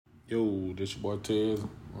Yo, this your boy Tez.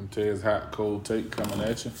 I'm Tez Hot Cold Take coming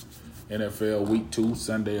at you. NFL Week 2,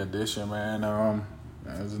 Sunday edition, man.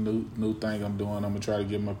 That's a new thing I'm doing. I'm gonna try to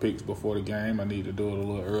get my picks before the game. I need to do it a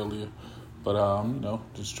little earlier, but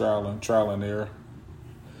just trial and error.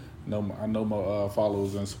 I know my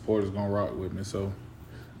followers and supporters gonna rock with me, so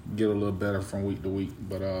get a little better from week to week.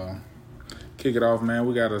 But kick it off, man.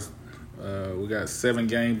 We got 7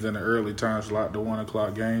 games in the early time slot, the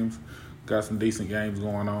 1:00 games. Got some decent games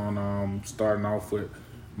going on. Starting off with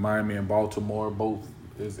Miami and Baltimore. Both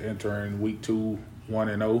is entering week 2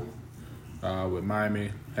 1-0. With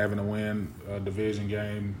Miami having to win a division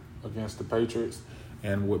game against the Patriots,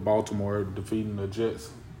 and with Baltimore defeating the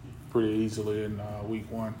Jets pretty easily in week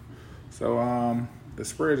 1. So the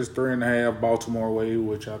spread is 3.5 Baltimore way,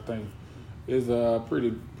 which I think is a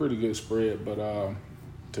pretty good spread. But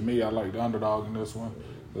to me, I like the underdog in this one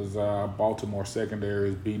because Baltimore secondary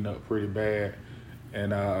is beating up pretty bad,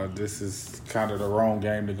 and this is kind of the wrong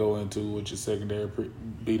game to go into with your secondary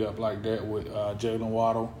beat up like that with Jalen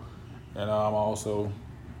Waddle and also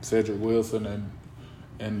Cedric Wilson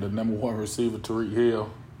and the number 1 receiver Tyreek Hill.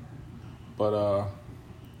 But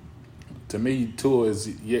to me, Tua is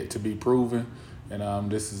yet to be proven, and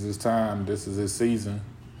this is his time. This is his season.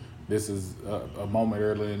 This is a moment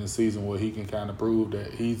early in the season where he can kind of prove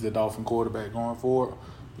that he's the Dolphin quarterback going forward.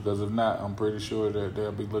 Because if not, I'm pretty sure that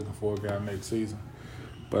they'll be looking for a guy next season.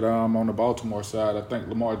 But on the Baltimore side, I think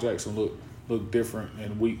Lamar Jackson looked different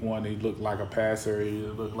in week 1. He looked like a passer. He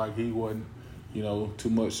looked like he wasn't, too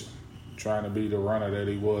much trying to be the runner that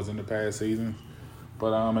he was in the past season.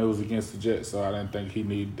 But it was against the Jets, so I didn't think he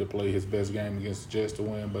needed to play his best game against the Jets to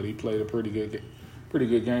win. But he played a pretty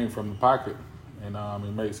good game from the pocket, and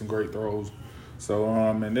he made some great throws. So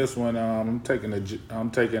in this one, I'm taking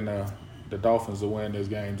the Dolphins to win this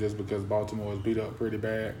game just because Baltimore is beat up pretty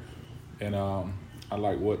bad, and I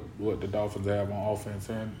like what the Dolphins have on offense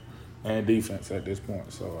and defense at this point.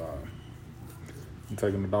 So I'm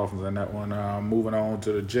taking the Dolphins in that one. Moving on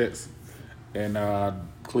to the Jets and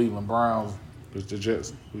Cleveland Browns. Which the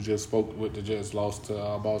Jets, we just spoke with the Jets, lost to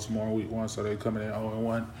Baltimore in week 1, so they're coming in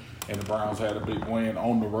 0-1. And the Browns had a big win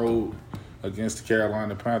on the road against the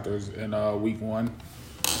Carolina Panthers in week 1.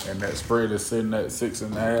 And that spread is sitting at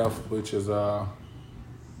 6.5, which is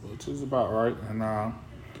about right. And I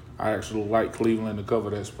actually like Cleveland to cover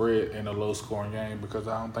that spread in a low-scoring game because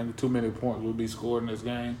I don't think too many points will be scored in this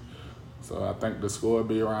game. So I think the score will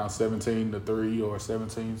be around 17-3 or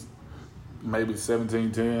 17, maybe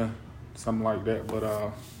 17-10. Something like that, but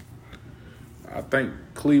I think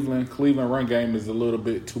Cleveland run game is a little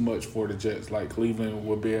bit too much for the Jets. Like Cleveland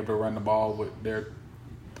will be able to run the ball with their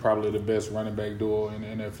probably the best running back duo in the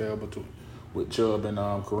NFL, with Chubb and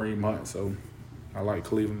Kareem Hunt. So I like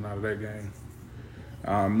Cleveland out of that game.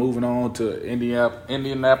 Moving on to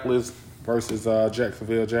Indianapolis versus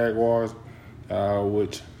Jacksonville Jaguars,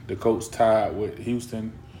 which the Colts tied with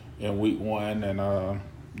Houston in week 1, and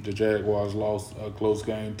the Jaguars lost a close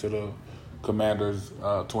game to the Commanders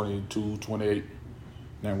 22-28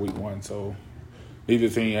 in week 1. So neither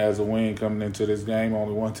team has a win coming into this game.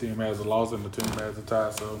 Only one team has a loss and the team has a tie.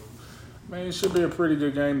 So, it should be a pretty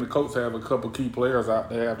good game. The Colts have a couple key players out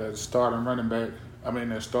there. They have their starting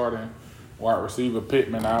their starting wide receiver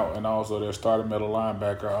Pittman out, and also their starting middle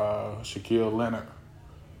linebacker Shaquille Leonard,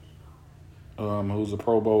 who's a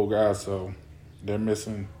Pro Bowl guy. So they're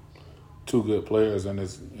missing 2 good players in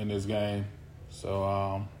this game.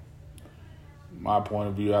 So my point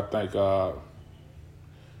of view, I think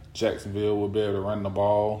Jacksonville will be able to run the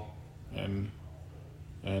ball and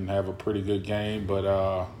have a pretty good game.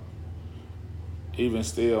 But even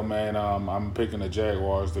still, man, I'm picking the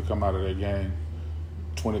Jaguars to come out of that game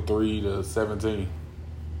 23-17.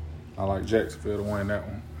 I like Jacksonville to win that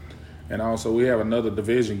one. And also, we have another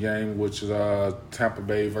division game, which is Tampa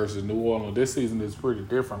Bay versus New Orleans. This season is pretty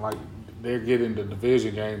different. Like, they're getting the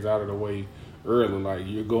division games out of the way early. Like,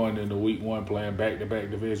 you're going into week 1 playing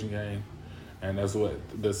back-to-back division game. And that's what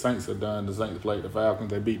the Saints have done. The Saints played the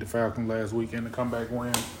Falcons. They beat the Falcons last weekend to come back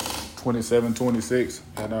win 27-26.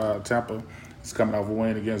 And Tampa is coming off a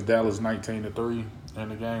win against Dallas 19-3 in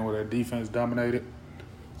the game where their defense dominated.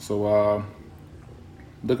 So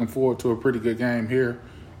looking forward to a pretty good game here,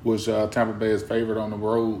 which Tampa Bay is favored on the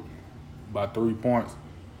road by 3 points,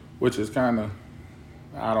 which is kind of,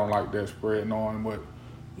 I don't like that spread knowing what,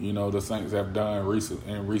 the Saints have done in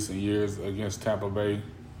recent years against Tampa Bay,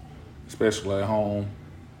 especially at home.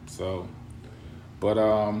 So, but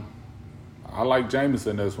I like Jameis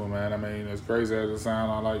in this one, man. As crazy as it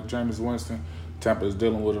sounds, I like Jameis Winston. Tampa is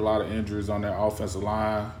dealing with a lot of injuries on their offensive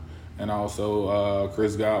line, and also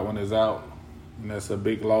Chris Godwin is out, and that's a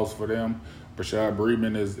big loss for them. Rashad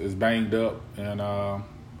Breeman is banged up, and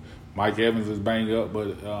Mike Evans is banged up,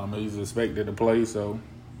 but he's expected to play. So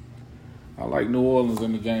I like New Orleans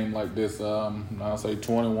in the game like this. I'll say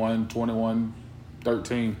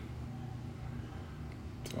 21-13.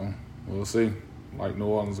 So we'll see. Like New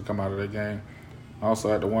Orleans to come out of that game.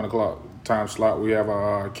 Also at the 1 o'clock time slot, we have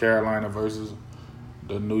Carolina versus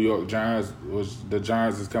the New York Giants, which the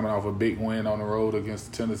Giants is coming off a big win on the road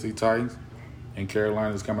against the Tennessee Titans, and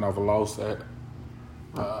Carolina is coming off a loss at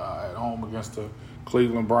home against the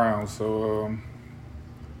Cleveland Browns. So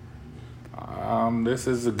this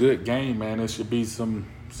is a good game, man. It should be some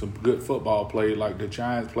good football played. Like the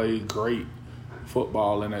Giants played great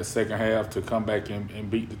football in that second half to come back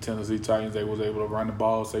and beat the Tennessee Titans. They was able to run the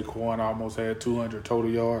ball. Saquon almost had 200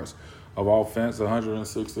 total yards of offense,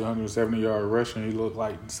 160, 170-yard rushing. He looked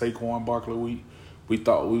like Saquon Barkley we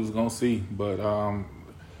thought we was going to see. But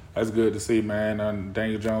that's good to see, man. And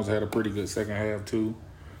Daniel Jones had a pretty good second half, too.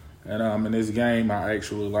 And in this game, I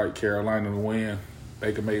actually like Carolina to win.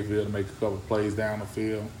 Baker Mayfield to make a couple plays down the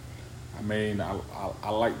field. I mean, I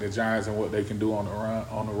like the Giants and what they can do on the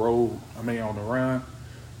run,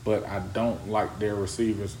 but I don't like their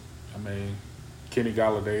receivers. I mean, Kenny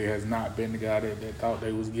Golladay has not been the guy that they thought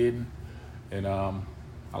they was getting. And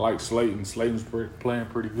I like Slayton. Slayton's playing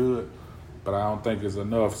pretty good, but I don't think it's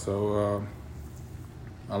enough. So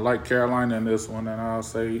I like Carolina in this one, and I'll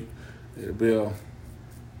say it'll be a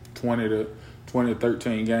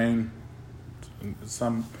 20-13 game. It's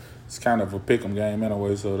kind of a pick'em game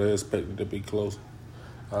anyway, so they expect it to be close.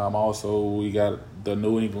 Also, we got the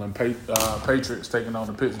New England Patriots taking on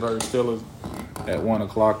the Pittsburgh Steelers at 1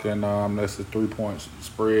 o'clock, and that's a 3-point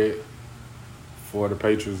spread for the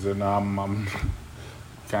Patriots, and I'm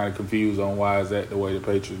kind of confused on why is that the way the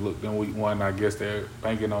Patriots looked in Week 1. I guess they're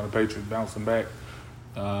banking on the Patriots bouncing back,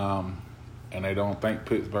 and they don't think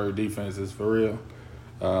Pittsburgh defense is for real.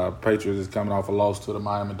 Patriots is coming off a loss to the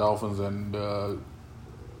Miami Dolphins, and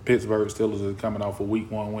Pittsburgh Steelers is coming off a Week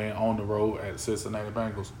 1 win on the road at Cincinnati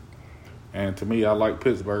Bengals. And to me, I like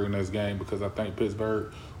Pittsburgh in this game because I think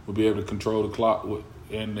Pittsburgh will be able to control the clock,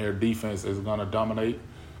 and their defense is going to dominate.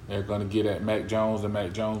 They're going to get at Mac Jones, and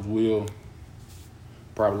Mac Jones will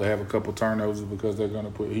probably have a couple turnovers because they're going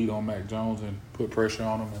to put heat on Mac Jones and put pressure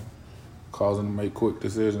on him and cause him to make quick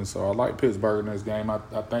decisions. So I like Pittsburgh in this game. I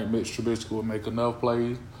think Mitch Trubisky will make enough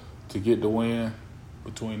plays to get the win.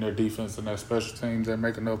 Between their defense and their special teams, they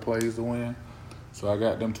make enough plays to win. So I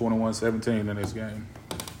got them 21-17 in this game.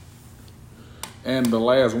 And the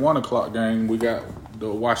last 1 o'clock game, we got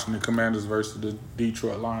the Washington Commanders versus the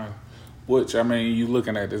Detroit Lions, which, I mean, you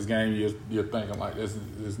looking at this game, you're thinking like this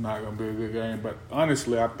is not going to be a good game. But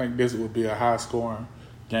honestly, I think this would be a high-scoring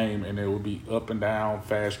game, and it would be up and down,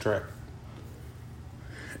 fast track.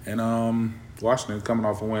 And Washington's coming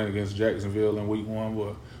off a win against Jacksonville in Week 1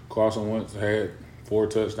 where Carson Wentz had 4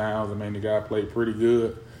 touchdowns. I mean, the guy played pretty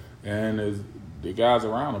good, and the guys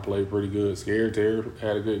around him played pretty good. Scary Terry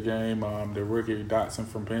had a good game. The rookie Dotson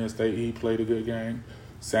from Penn State, he played a good game.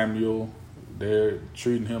 Samuel, they're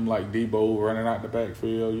treating him like Debo, running out the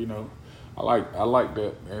backfield. You know, I like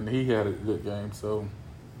that, and he had a good game. So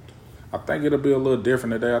I think it'll be a little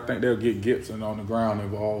different today. I think they'll get Gibson on the ground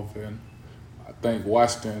involved, and I think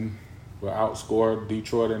Washington will outscore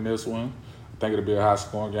Detroit in this one. I think it'll be a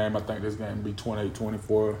high-scoring game. I think this game will be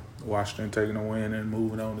 28-24. Washington taking a win and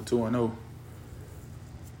moving on to 2-0.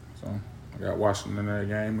 So I got Washington in that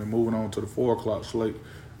game. And moving on to the 4 o'clock slate,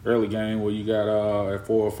 early game where you got at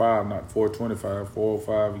 4:05, not 4:25,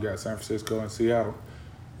 4:05, you got San Francisco and Seattle,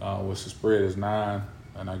 which the spread is 9.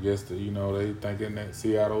 And I guess they thinking that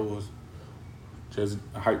Seattle was just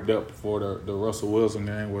hyped up for the Russell Wilson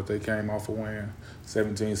game where they came off a win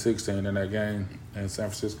 17-16 in that game. And San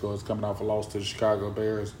Francisco is coming off a loss to the Chicago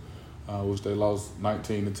Bears, which they lost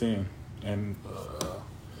 19-10 in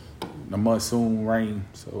the monsoon rain.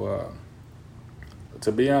 So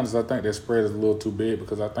to be honest, I think that spread is a little too big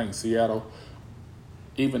because I think Seattle,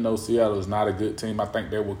 even though Seattle is not a good team, I think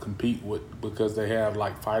they will compete because they have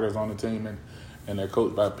like fighters on the team and they're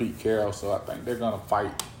coached by Pete Carroll. So I think they're going to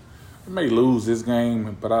fight. They may lose this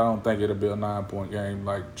game, but I don't think it'll be a 9-point game.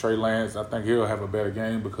 Like Trey Lance, I think he'll have a better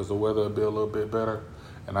game because the weather will be a little bit better.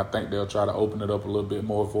 And I think they'll try to open it up a little bit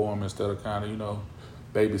more for him instead of kind of,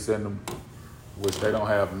 babysitting him, which they don't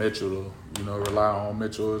have Mitchell to, rely on.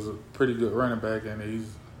 Mitchell is a pretty good running back, and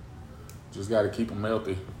he's just got to keep him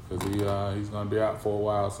healthy because he's going to be out for a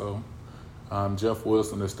while. So Jeff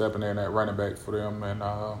Wilson is stepping in at running back for them, and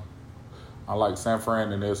I like San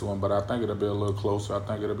Fran in this one, but I think it'll be a little closer. I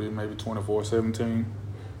think it'll be maybe 24-17,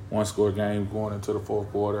 one-score game going into the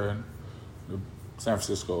fourth quarter, and San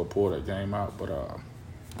Francisco will pull that game out. But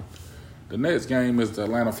The next game is the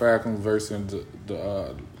Atlanta Falcons versus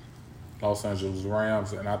the Los Angeles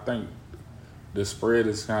Rams, and I think the spread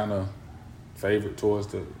is kind of favored towards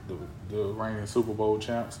the reigning Super Bowl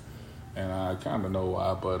champs, and I kind of know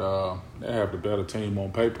why, but they have the better team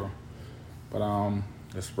on paper. But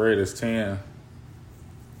the spread is 10,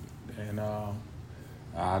 and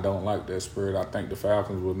I don't like that spread. I think the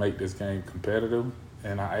Falcons will make this game competitive,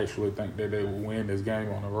 and I actually think that they will win this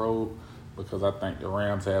game on the road because I think the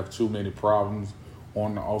Rams have too many problems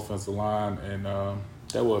on the offensive line, and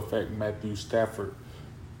that will affect Matthew Stafford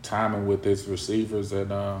timing with his receivers.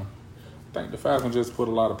 And I think the Falcons just put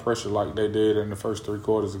a lot of pressure like they did in the first 3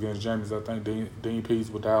 quarters against James. I think Dean Pease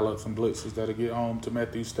will dial up some blitzes that'll get home to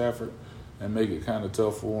Matthew Stafford and make it kind of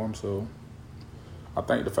tough for him. So I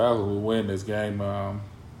think the Falcons will win this game. And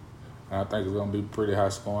I think it's going to be pretty high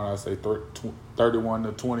scoring. I'd say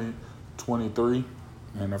 31-20, 23.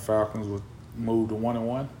 And the Falcons will move to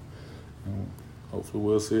 1-1. And hopefully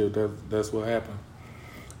we'll see if that's what happens.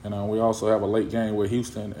 And we also have a late game with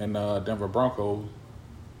Houston and Denver Broncos.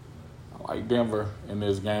 I like Denver in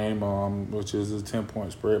this game, which is a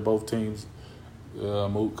 10-point spread. Both teams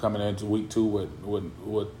coming into week 2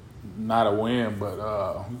 with not a win,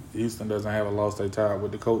 but Houston doesn't have a loss. They tied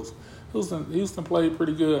with the Colts. Houston played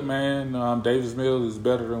pretty good, man. Davis Mills is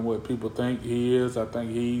better than what people think he is. I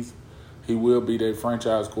think he will be their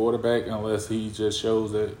franchise quarterback unless he just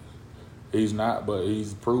shows that he's not. But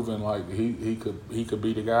he's proven like he could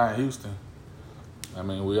be the guy in Houston. I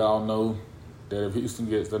mean, we all know that if Houston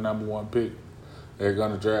gets the number 1 pick, they're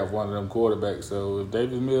going to draft one of them quarterbacks. So if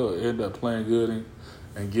Davis Mills end up playing good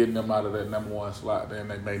and getting them out of that number 1 slot, then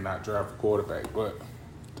they may not draft a quarterback. But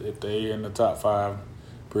if they in the top 5,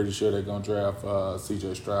 pretty sure they're going to draft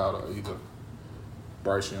C.J. Stroud or either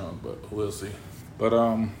Bryce Young, but we'll see. But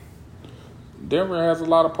Denver has a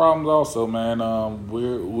lot of problems also, man.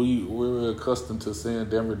 We're accustomed to seeing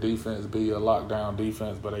Denver defense be a lockdown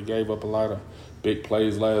defense, but they gave up a lot of big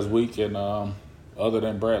plays last week, and other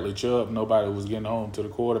than Bradley Chubb, nobody was getting home to the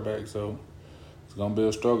quarterback, so it's going to be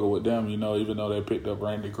a struggle with them, even though they picked up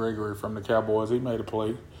Randy Gregory from the Cowboys. He made a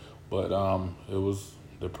play, but it was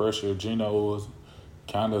the pressure. Geno was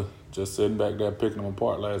kind of just sitting back there picking them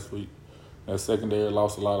apart last week. That secondary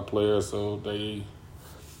lost a lot of players, so they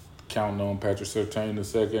counting on Patrick Surtain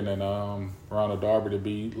II and Ronald Darby to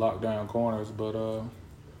be lockdown corners, but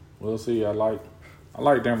we'll see. I like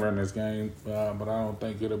Denver in this game, but I don't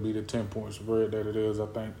think it'll be the 10-point spread that it is. I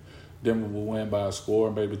think Denver will win by a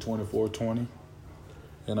score, maybe 24-20,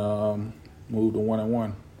 and move to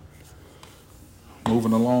 1-1.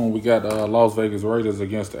 Moving along, we got Las Vegas Raiders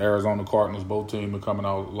against the Arizona Cardinals. Both teams are coming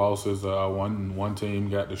out losses. One team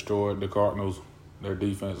got destroyed. The Cardinals, their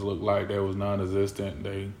defense looked like they was non-existent.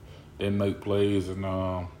 They didn't make plays, and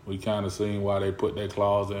we kind of seen why they put that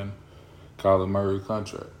clause in Kyler Murray's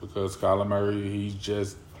contract, because Kyler Murray, he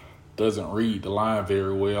just doesn't read the line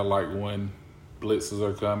very well, like when blitzes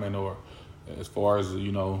are coming, or as far as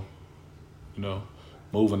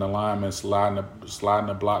moving the linemen, sliding the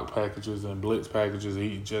block packages and blitz packages.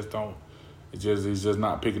 He's just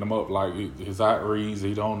not picking them up. Like his eye reads,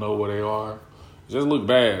 he don't know where they are. It just look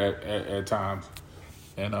bad at times,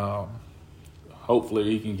 and hopefully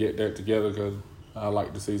he can get that together, because I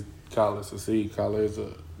like to see Kyler succeed. Kyler is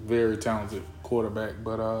a very talented quarterback,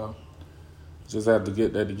 but just have to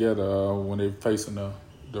get that together when they're facing the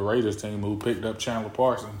Raiders team, who picked up Chandler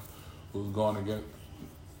Parsons, who's going against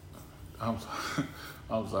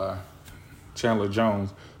Chandler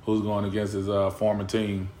Jones, who's going against his former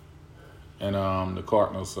team, and the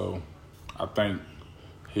Cardinals. So I think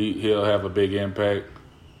he'll have a big impact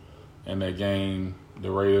in that game. The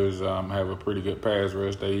Raiders have a pretty good pass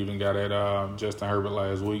rush. They even got at Justin Herbert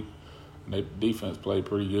last week. Their defense played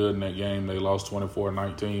pretty good in that game. They lost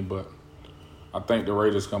 24-19, but I think the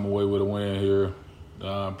Raiders come away with a win here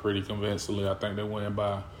pretty convincingly. I think they win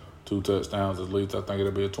by 2 touchdowns at least. I think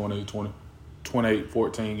it'll be a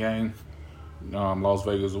 28-14 game. Las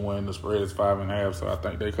Vegas will win. The spread is 5.5, so I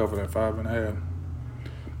think they cover that 5.5.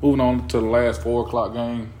 Moving on to the last 4 o'clock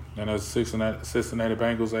game, and that's Cincinnati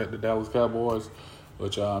Bengals at the Dallas Cowboys,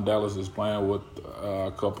 which Dallas is playing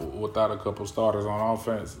without a couple starters on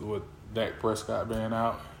offense, with Dak Prescott being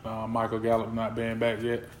out, Michael Gallup not being back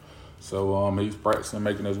yet. So he's practicing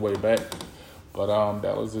making his way back. But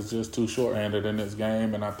Dallas is just too short-handed in this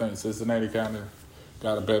game, and I think Cincinnati kind of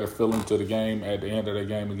got a better feeling to the game at the end of the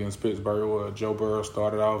game against Pittsburgh, where Joe Burrow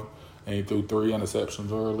started off and he threw 3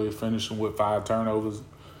 interceptions early, finishing with 5 turnovers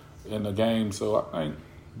in the game. So I think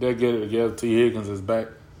they'll get it together. T. Higgins is back,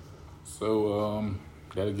 so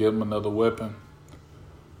got to give him another weapon.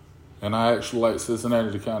 And I actually like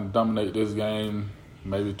Cincinnati to kind of dominate this game.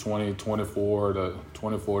 maybe 24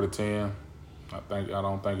 to 10. I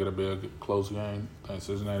don't think it'll be a close game. I think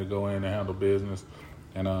Cincinnati go in and handle business,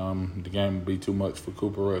 and the game will be too much for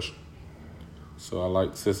Cooper Rush. So I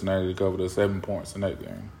like Cincinnati to cover the 7 points in that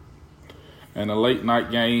game. And a late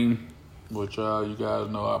night game, which you guys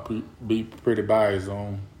know I be pretty biased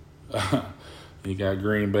on. You got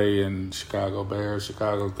Green Bay and Chicago Bears.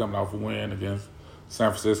 Chicago's coming off a win against San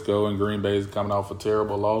Francisco, and Green Bay's coming off a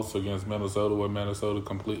terrible loss against Minnesota, where Minnesota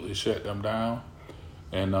completely shut them down.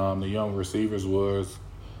 And the young receivers was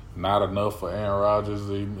not enough for Aaron Rodgers.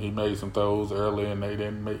 He made some throws early, and they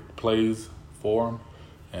didn't make plays for him.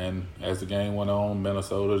 And as the game went on,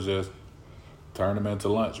 Minnesota just turned them into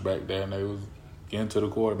lunch back there, and they was getting to the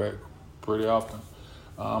quarterback pretty often.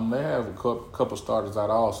 They have a couple starters out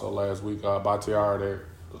also last week. Bakhtiari, their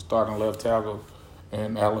starting left tackle,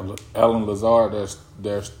 and Alan Lazard,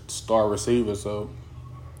 their star receiver. So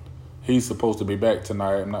he's supposed to be back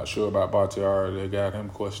tonight. I'm not sure about Bakhtiari. They got him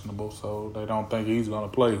questionable, so they don't think he's going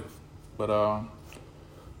to play. But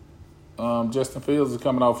Justin Fields is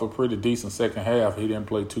coming off a pretty decent second half. He didn't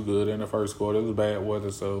play too good in the first quarter. It was bad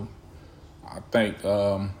weather, so I think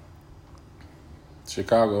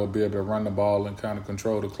Chicago will be able to run the ball and kind of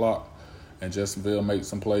control the clock, and Justinville make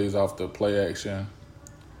some plays off the play action.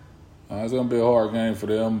 It's going to be a hard game for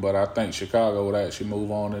them, but I think Chicago would actually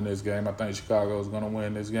move on in this game. I think Chicago is going to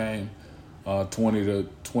win this game 20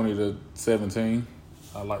 to 17.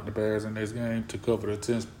 I like the Bears in this game to cover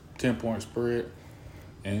the 10-point spread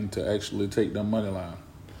and to actually take their money line.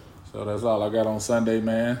 So that's all I got on Sunday,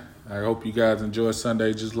 man. I hope you guys enjoy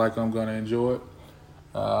Sunday just like I'm going to enjoy it.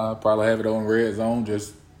 I'll probably have it on Red Zone,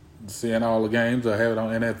 just seeing all the games. I have it on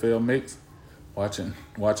NFL Mix, watching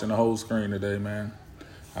the whole screen today, man.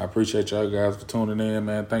 I appreciate y'all guys for tuning in,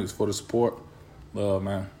 man. Thanks for the support. Love,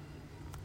 man.